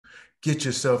get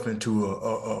yourself into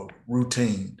a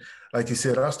routine. Like you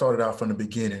said, I started out from the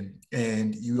beginning,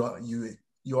 and you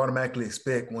automatically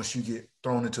expect once you get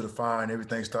thrown into the fire and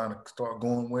everything's starting to start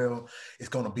going well, it's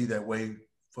going to be that way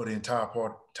for the entire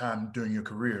time during your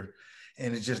career.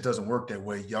 And it just doesn't work that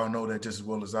way. Y'all know that just as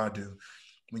well as I do.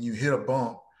 When you hit a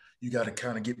bump, you got to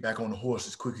kind of get back on the horse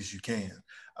as quick as you can,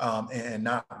 and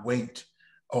not wait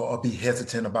or be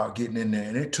hesitant about getting in there.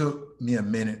 And it took me a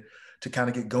minute to kind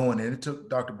of get going. And it took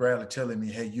Dr. Bradley telling me,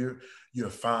 hey, you're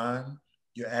fine.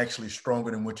 You're actually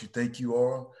stronger than what you think you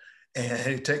are. And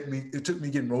it took me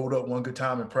getting rolled up one good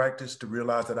time in practice to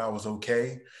realize that I was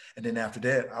okay. And then after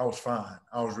that, I was fine.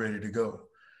 I was ready to go.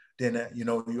 Then, I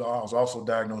was also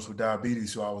diagnosed with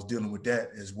diabetes, so I was dealing with that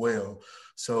as well.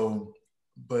 So,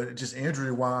 but just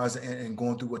injury wise and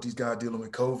going through what these guys dealing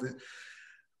with COVID,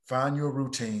 find your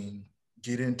routine,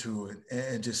 get into it,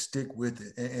 and just stick with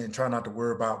it, and try not to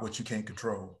worry about what you can't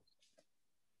control.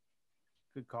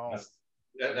 Good call.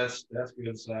 That's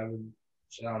good sound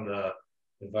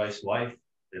advice, life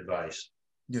advice.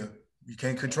 Yeah, you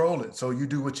can't control it, so you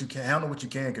do what you can, handle what you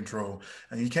can control,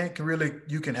 and you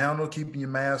can handle keeping your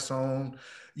mask on.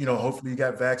 Hopefully you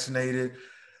got vaccinated.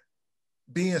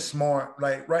 Being smart,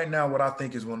 like right now, what I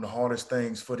think is one of the hardest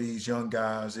things for these young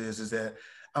guys is that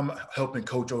I'm helping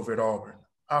coach over at Auburn.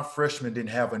 Our freshmen didn't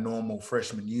have a normal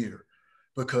freshman year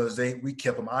because we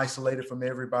kept them isolated from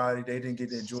everybody. They didn't get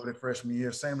to enjoy their freshman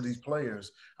year. Same with these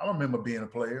players. I remember being a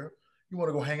player. You want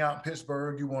to go hang out in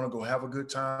Pittsburgh. You want to go have a good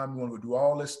time. You want to go do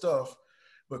all this stuff.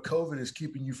 But COVID is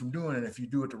keeping you from doing it. If you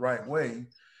do it the right way,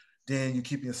 then you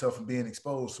keep yourself from being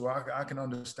exposed. So I can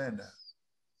understand that.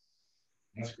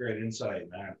 That's great insight,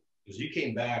 man. Because you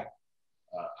came back,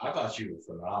 I thought you were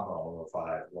phenomenal in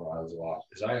 05 when I was watching.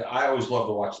 Because I always love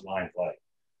to watch the line play.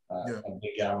 I'm a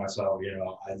big guy myself.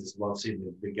 I just love seeing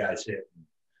the big guys hit.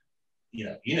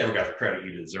 You never got the credit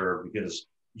you deserve because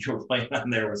you were playing on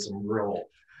there with some real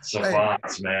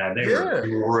savants, man. They were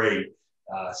great.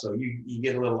 So you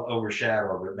get a little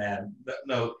overshadowed, but man,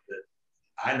 note that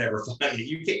I never thought I think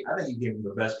you gave them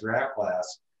the best draft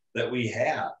class that we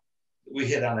had. We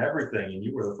hit on everything, and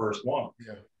you were the first one.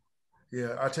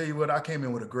 Yeah. I tell you what, I came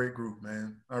in with a great group,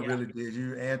 man. I really did.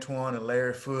 You, Antoine and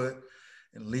Larry Foote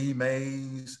and Lee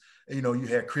Mays. You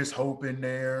had Chris Hope in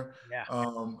there. Yeah.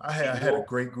 I had a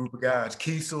great group of guys.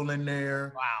 Kiesel in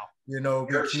there. Wow.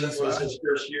 Kiesel was his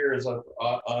first year as an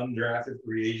undrafted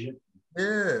free agent.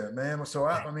 Yeah, man. So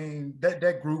I mean,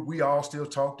 that group, we all still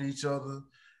talk to each other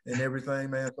and everything,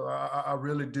 man. So I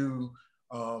really do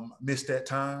miss that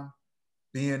time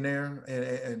being there,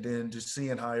 and then just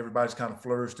seeing how everybody's kind of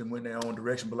flourished and went their own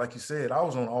direction. But like you said, I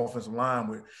was on the offensive line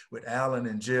with Allen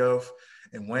and Jeff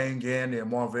and Wayne Gandy, and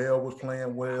Marvell was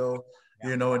playing well,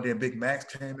 and then Big Max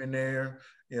came in there,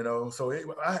 So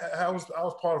I was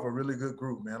part of a really good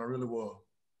group, man. I really was.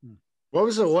 What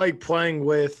was it like playing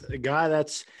with a guy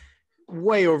that's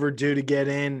way overdue to get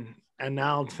in, and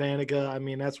Alan Faneca? I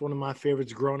mean, that's one of my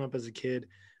favorites growing up as a kid.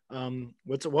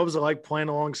 What was it like playing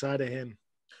alongside of him?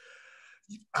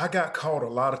 I got caught a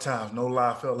lot of times, no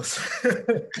lie, fellas.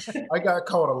 I got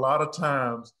caught a lot of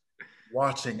times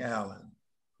watching Allen.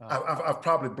 I've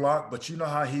probably blocked, but you know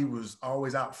how he was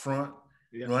always out front,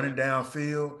 running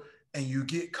downfield, and you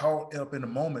get caught up in the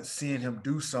moment seeing him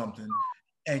do something,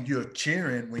 and you're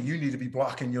cheering when you need to be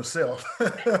blocking yourself.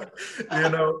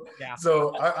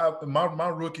 So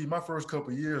my first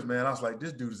couple of years, man, I was like,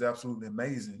 this dude is absolutely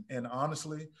amazing. And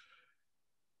honestly,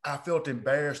 I felt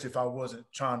embarrassed if I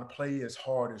wasn't trying to play as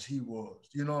hard as he was,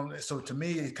 So to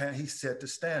me, he set the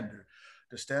standard.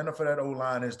 The standard for that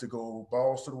O-line is to go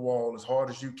balls to the wall as hard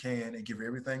as you can and give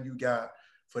everything you got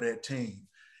for that team.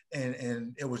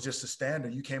 And it was just a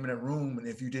standard. You came in that room, and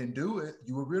if you didn't do it,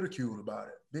 you were ridiculed about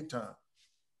it, big time.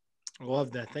 I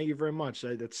love that. Thank you very much.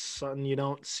 That's something you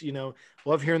don't,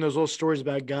 love hearing those little stories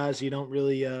about guys you don't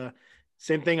really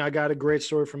same thing. I got a great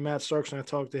story from Matt Starks, and I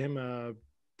talked to him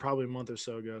probably a month or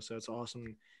so ago. So it's awesome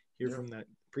to hear from that.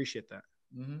 Appreciate that.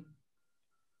 Mm-hmm.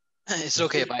 It's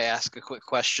okay if I ask a quick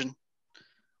question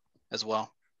as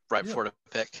well, right before the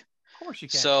pick. Of course you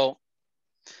can.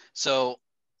 So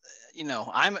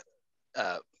I'm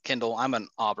Kendall. I'm an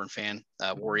Auburn fan,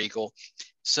 War Eagle.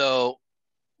 So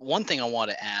one thing I want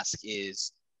to ask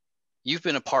is, you've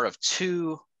been a part of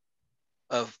two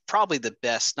of probably the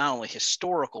best, not only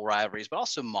historical rivalries, but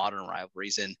also modern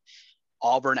rivalries in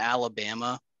Auburn,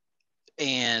 Alabama,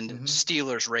 and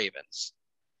Steelers, Ravens.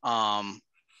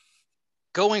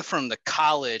 Going from the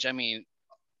college, I mean,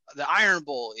 the Iron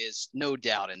Bowl is no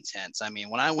doubt intense. I mean,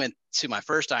 when I went to my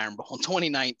first Iron Bowl in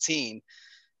 2019,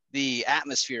 the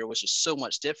atmosphere was just so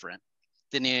much different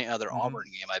than any other Auburn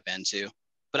game I've been to.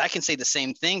 but I can say the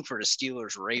same thing for the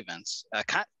Steelers Ravens.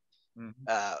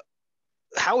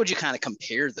 How would you kind of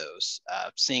compare those,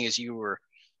 seeing as you were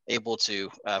able to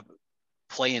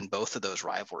play in both of those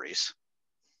rivalries?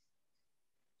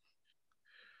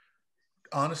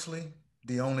 Honestly,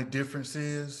 the only difference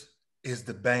is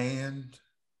the band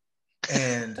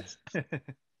and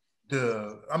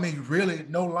really,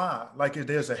 no lie. Like, if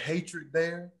there's a hatred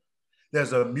there,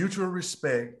 there's a mutual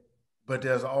respect, but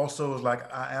there's also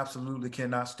like, I absolutely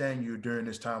cannot stand you during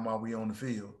this time while we on the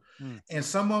field. And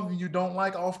some of you don't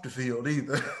like off the field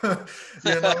either,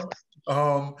 you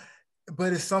know?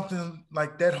 But it's something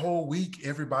like that whole week,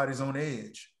 everybody's on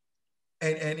edge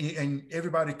and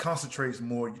everybody concentrates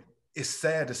more. It's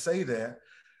sad to say that,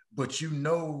 but you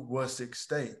know what's at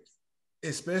stake,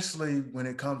 especially when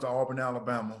it comes to Auburn,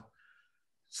 Alabama.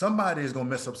 Somebody is going to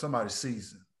mess up somebody's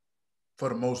season for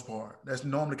the most part. That's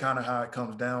normally kind of how it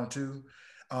comes down to.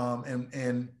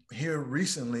 And here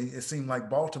recently, it seemed like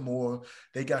Baltimore,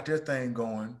 they got their thing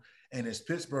going, and it's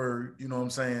Pittsburgh, you know what I'm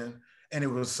saying? And it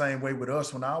was the same way with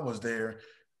us when I was there.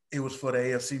 It was for the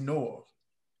AFC North.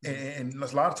 And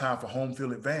a lot of time for home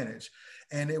field advantage.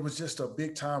 And it was just a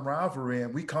big time rivalry.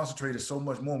 And we concentrated so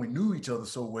much more. We knew each other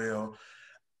so well.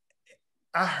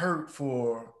 I hurt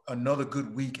for another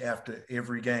good week after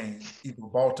every game, either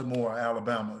Baltimore or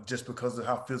Alabama, just because of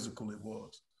how physical it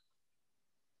was.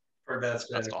 That's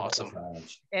awesome.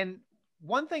 And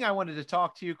one thing I wanted to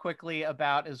talk to you quickly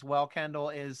about as well, Kendall,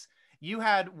 is you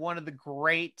had one of the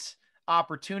great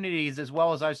opportunities, as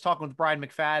well as I was talking with Brian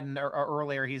McFadden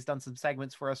earlier. He's done some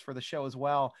segments for us for the show as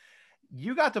well.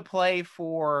 You got to play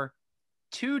for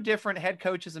two different head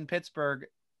coaches in Pittsburgh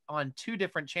on two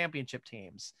different championship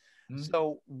teams.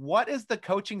 So what is the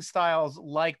coaching styles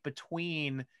like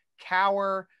between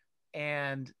Cowher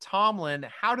and Tomlin?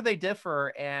 How do they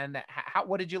differ, and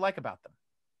what did you like about them?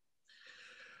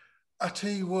 I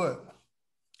tell you what,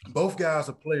 both guys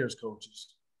are players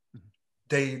coaches.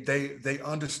 They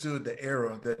understood the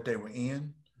era that they were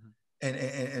in.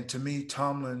 And to me,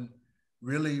 Tomlin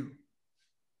really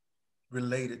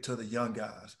related to the young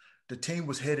guys. The team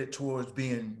was headed towards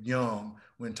being young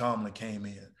when Tomlin came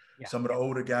in. Yeah. Some of the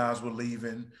older guys were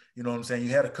leaving. You know what I'm saying? You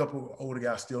had a couple of older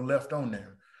guys still left on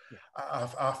there. Yeah.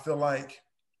 I feel like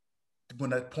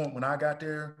when I got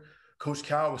there, Coach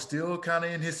Cowher was still kind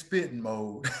of in his spitting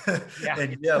mode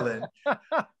and yelling.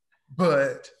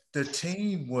 But the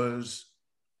team was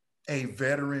a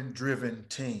veteran-driven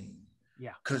team.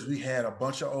 Yeah. Because we had a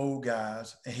bunch of old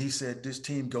guys, and he said, this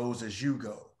team goes as you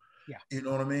go. Yeah. You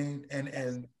know what I mean?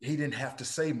 And he didn't have to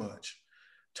say much.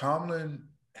 Tomlin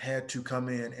had to come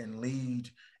in and lead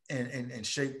and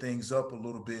shake things up a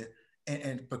little bit.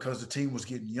 And because the team was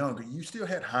getting younger, you still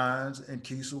had Hines and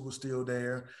Kiesel was still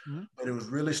there, but it was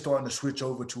really starting to switch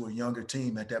over to a younger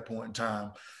team at that point in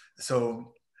time.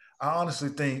 So I honestly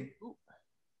think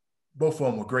both of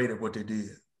them were great at what they did.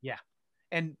 Yeah.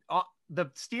 And the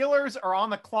Steelers are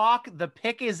on the clock. The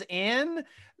pick is in.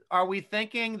 Are we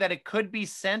thinking that it could be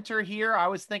center here? I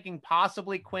was thinking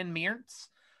possibly Quinn Mearns.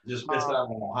 Just missed out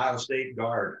on Ohio State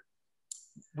guard.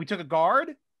 We took a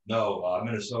guard? No,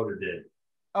 Minnesota did.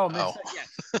 Oh, Minnesota,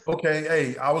 yes. Okay,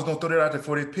 hey, I was going to throw that out there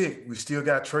for their pick. We still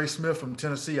got Trey Smith from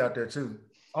Tennessee out there too.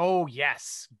 Oh,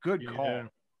 yes. Good call.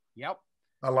 Yep.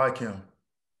 I like him.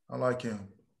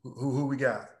 Who we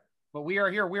got? But we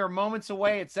are here. We are moments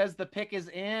away. It says the pick is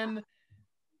in.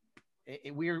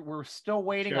 We're still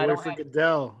waiting. I don't wait for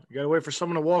Goodell. You gotta wait for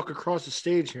someone to walk across the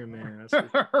stage here, man.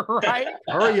 Right?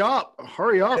 Hurry up!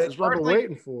 That's what I've been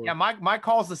waiting for. Yeah, my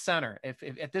call's the center. If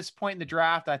at this point in the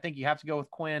draft, I think you have to go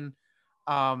with Quinn.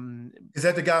 Is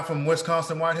that the guy from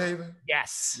Wisconsin, Whitehaven?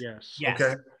 Yes.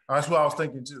 Okay, that's what I was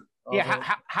thinking too.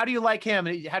 How do you like him?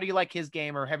 How do you like his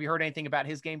game, or have you heard anything about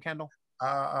his game, Kendall?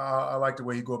 I like the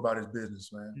way he go about his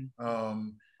business,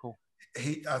 man. Cool.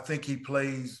 I think he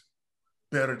plays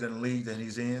better than the league that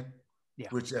he's in,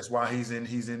 which that's why he's at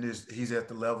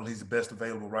the level, he's the best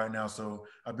available right now. So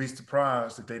I'd be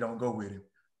surprised if they don't go with him,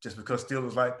 just because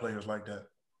Steelers like players like that.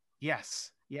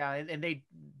 Yes. Yeah. And I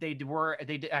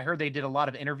heard they did a lot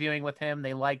of interviewing with him.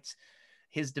 They liked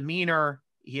his demeanor.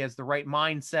 He has the right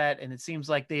mindset. And it seems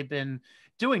like they've been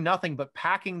doing nothing but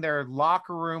packing their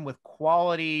locker room with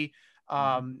quality,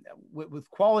 with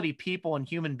quality people and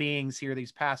human beings here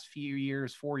these past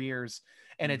 4 years.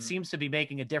 And it seems to be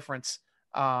making a difference,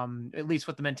 at least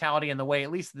with the mentality and the way,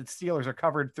 at least the Steelers are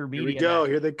covered through media. Here we go.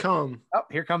 Here they come. Oh,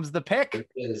 here comes the pick.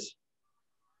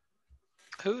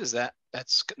 Who is that?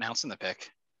 That's announcing the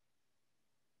pick.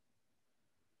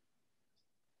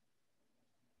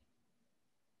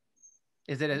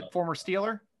 Is it a former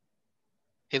Steeler?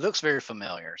 He looks very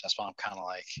familiar. That's why I'm kind of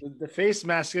like. The face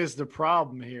mask is the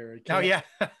problem here. Oh, yeah.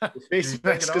 The face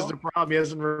mask is the problem. He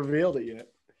hasn't revealed it yet.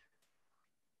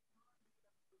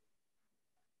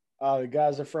 The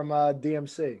guys are from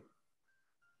DMC.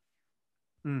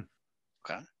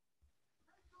 Okay.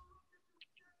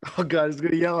 Oh, God, he's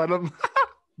going to yell at him.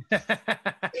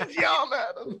 He's yelling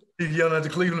at him. He's yelling at the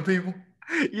Cleveland people?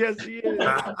 Yes, he is.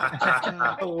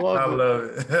 I love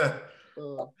it.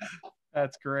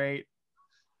 That's great.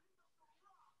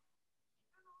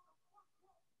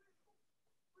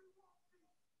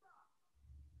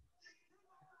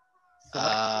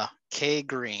 K.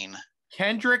 Green.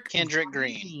 Kendrick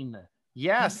Green.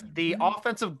 Yes, the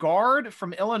offensive guard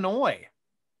from Illinois.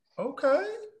 Okay.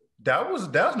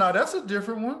 That's a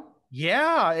different one.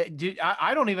 Yeah,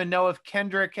 I don't even know if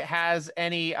Kendrick has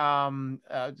any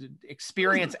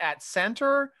experience at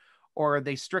center, or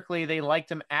they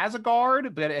liked him as a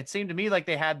guard, but it seemed to me like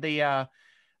they had the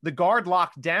guard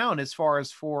locked down as far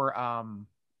as for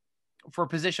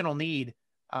positional need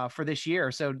for this year.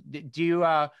 So do you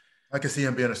I can see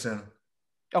him being a center.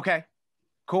 Okay,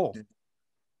 cool.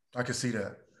 I can see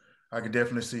that. I can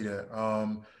definitely see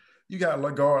that. You got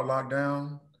guard locked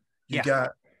down. You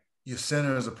got your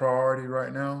center as a priority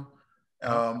right now.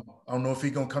 I don't know if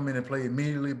he's going to come in and play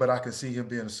immediately, but I can see him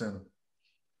being a center.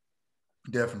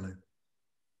 Definitely.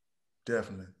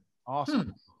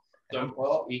 Awesome. So,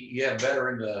 well, you have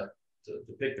veteran to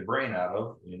pick the brain out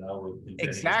of,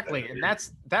 Exactly. And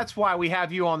that's why we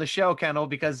have you on the show, Kendall,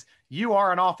 because you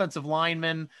are an offensive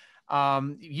lineman.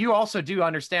 You also do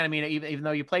understand, I mean, even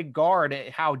though you played guard,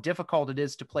 how difficult it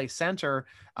is to play center.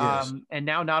 Yes. And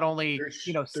now not only,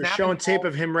 they're showing tape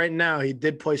of him right now. He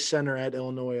did play center at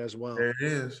Illinois as well. There it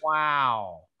is.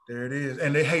 Wow. There it is.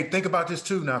 And hey, think about this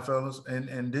too now, fellas.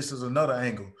 And this is another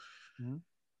angle. Mm-hmm.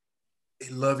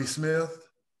 Lovie Smith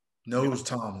knows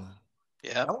Tomlin.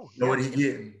 Yeah. Know what he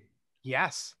getting.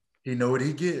 Yes. He know what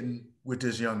he getting with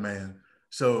this young man.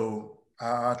 So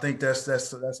I think that's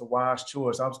a wise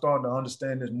choice. I'm starting to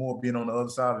understand this more being on the other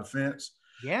side of the fence.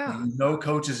 Yeah. When you know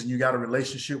coaches and you got a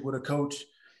relationship with a coach,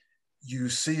 you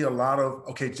see a lot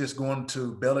of, just going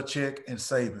to Belichick and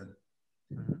Saban.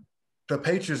 Mm-hmm. The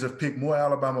Patriots have picked more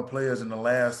Alabama players in the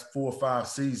last 4 or 5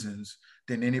 seasons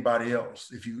than anybody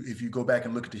else. If you go back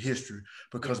and look at the history,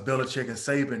 because Belichick and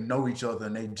Saban know each other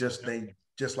and they just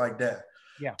like that.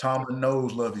 Yeah. Tomlin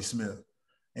knows Lovie Smith.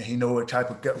 And he know what type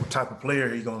of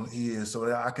player he is,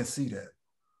 so I can see that.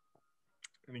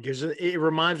 I mean, because it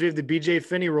reminds me of the BJ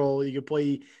Finney role. You can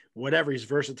play whatever; he's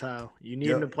versatile. You need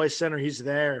him to play center; he's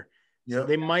there. Yeah,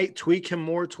 they might tweak him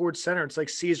more towards center. It's like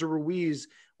Cesar Ruiz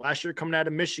last year coming out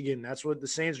of Michigan. That's what the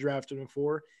Saints drafted him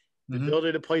for: the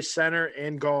ability to play center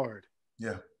and guard.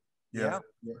 Yeah.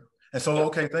 And so,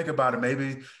 think about it.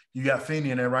 Maybe you got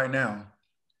Finney in there right now.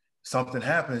 Something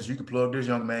happens, you can plug this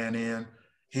young man in.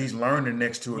 He's learning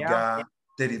next to a guy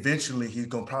that eventually he's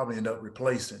going to probably end up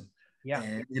replacing. Yeah.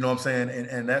 And you know what I'm saying?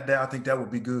 And that I think that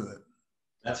would be good.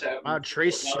 That's happening.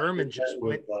 Trace Sermon just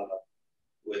with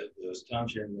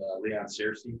Tunch and Leon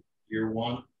Searcy, year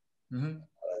one. Mm-hmm.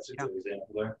 That's a good example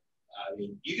there. I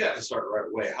mean, you got to start right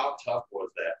away. How tough was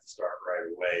that to start right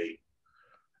away?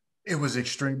 It was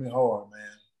extremely hard,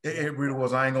 man. It really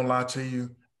was. I ain't going to lie to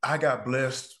you. I got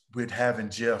blessed with having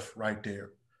Jeff right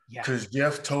there. Because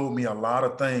Jeff told me a lot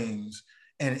of things,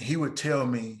 and he would tell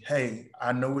me, hey,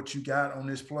 I know what you got on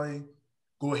this play.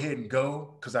 Go ahead and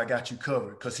go, because I got you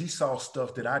covered. Because he saw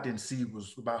stuff that I didn't see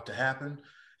was about to happen.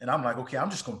 And I'm like, okay, I'm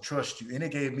just going to trust you. And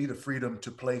it gave me the freedom to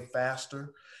play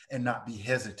faster and not be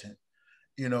hesitant.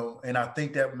 And I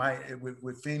think that might,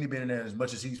 with Finney being in there as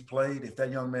much as he's played, if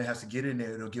that young man has to get in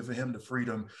there, it'll give him the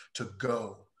freedom to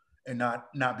go and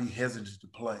not be hesitant to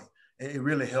play. It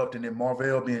really helped. And then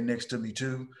Marvell being next to me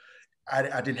too,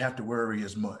 I didn't have to worry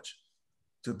as much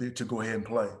to go ahead and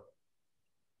play.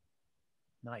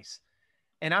 Nice.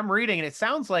 And I'm reading, and it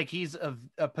sounds like he's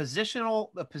a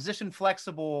position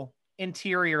flexible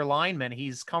interior lineman.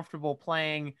 He's comfortable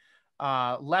playing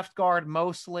left guard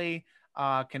mostly,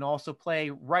 can also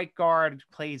play right guard,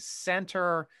 plays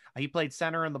center. He played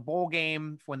center in the bowl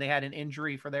game when they had an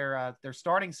injury for their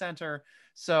starting center.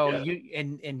 So you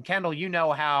and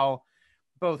Kendall, how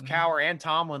both Cower and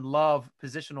Tomlin love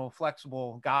positional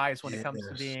flexible guys when it comes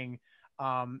to being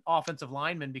offensive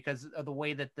linemen, because of the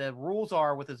way that the rules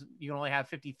are you can only have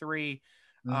 53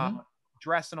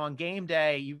 dressing on game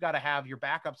day. You've got to have your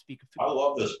backups be. I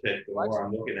love this pick. The more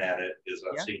I'm looking at it is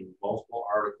I've seen multiple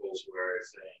articles where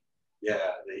it's saying,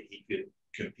 he could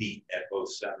compete at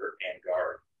both center and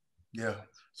guard. Yeah.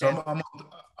 So I'm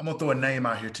gonna throw a name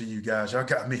out here to you guys. Y'all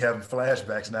got me having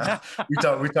flashbacks now.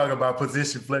 we talk about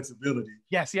position flexibility.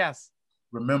 Yes.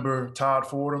 Remember Todd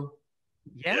Fordham?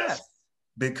 Yes.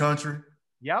 Big Country?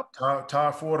 Yep.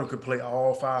 Todd Fordham could play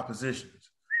all 5 positions.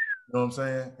 You know what I'm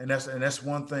saying? And that's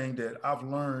one thing that I've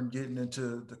learned getting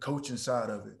into the coaching side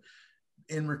of it.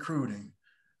 In recruiting,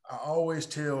 I always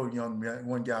tell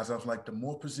young guys, I was like, the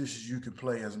more positions you can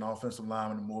play as an offensive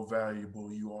lineman, the more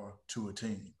valuable you are to a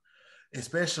team,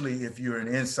 especially if you're an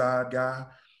inside guy.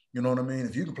 You know what I mean?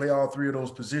 If you can play all 3 of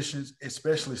those positions,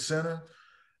 especially center,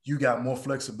 you got more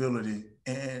flexibility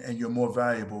and you're more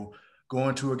valuable.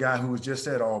 Going to a guy who was just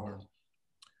at Auburn,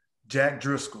 Jack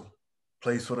Driscoll,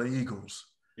 plays for the Eagles.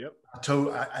 Yep.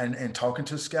 And talking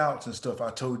to scouts and stuff,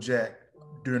 I told Jack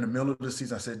during the middle of the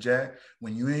season, I said, Jack,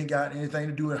 when you ain't got anything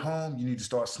to do at home, you need to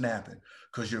start snapping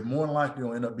because you're more likely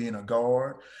to end up being a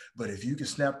guard. But if you can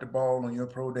snap the ball on your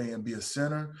pro day and be a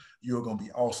center, you're going to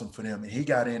be awesome for them. And he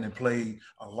got in and played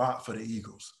a lot for the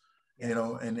Eagles, you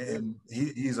know, and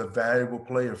he's a valuable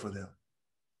player for them.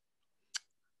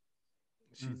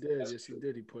 Yes, he did. Yes, he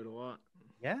did. He played a lot.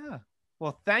 Yeah.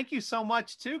 Well, thank you so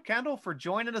much too, Kendall, for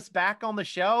joining us back on the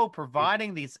show,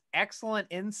 providing these excellent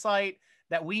insight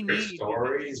that we need.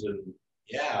 Stories and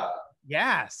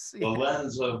yes, the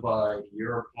lens of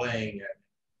your playing.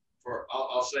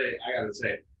 I'll say, I got to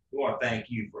say, we want to thank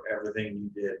you for everything you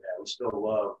did, man. We still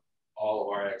love all of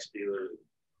our ex-Steelers.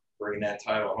 Bringing that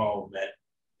title home meant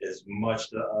as much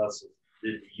to us as it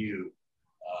did to you.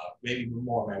 Maybe even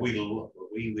more, man.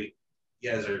 We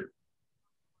guys are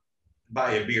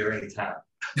buy a beer anytime.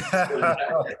 All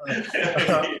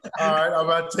right, I'm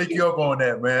about to take you up on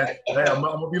that, man. Hey, I'm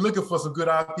gonna be looking for some good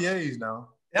IPAs now.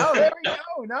 No, there we go.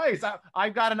 Nice.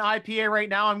 I've got an IPA right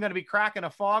now. I'm going to be cracking a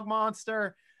Fog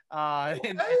Monster. And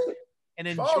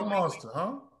Fog Monster,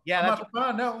 huh? Yeah, I'm about to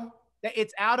find that one.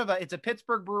 It's a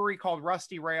Pittsburgh brewery called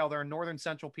Rusty Rail. They're in northern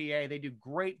central PA. They do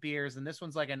great beers, and this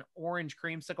one's like an orange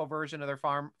creamsicle version of their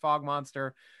Fog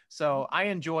Monster. So I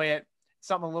enjoy it.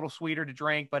 Something a little sweeter to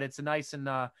drink, but it's a nice and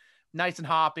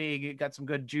hoppy. Got some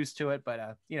good juice to it.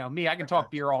 But you know, me, I can talk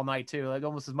beer all night too, like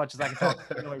almost as much as I can talk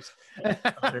Steelers.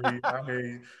 I hear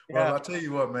you. Well, I'll tell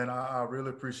you what, man, I really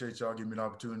appreciate y'all giving me the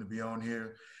opportunity to be on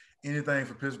here. Anything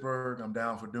for Pittsburgh, I'm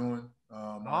down for doing.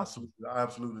 Awesome. I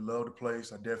absolutely love the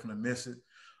place. I definitely miss it.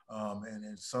 And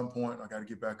at some point, I got to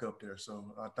get back up there.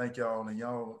 So I thank y'all, and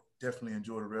y'all definitely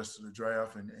enjoy the rest of the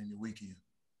draft and your weekend.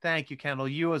 Thank you, Kendall.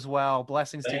 You as well.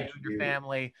 Blessings to you and your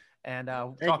family. And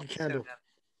thank you, Kendall.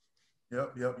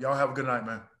 Yep. Y'all have a good night,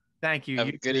 man. Thank you. Have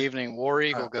a good evening. War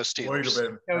Eagle, go Steelers. War Eagle,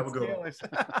 baby. Go have a good one.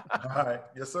 All right.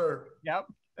 Yes, sir. Yep.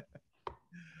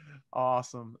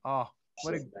 Awesome. Oh,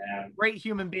 what a great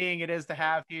human being it is to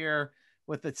have here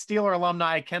with the Steeler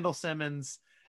alumni, Kendall Simmons.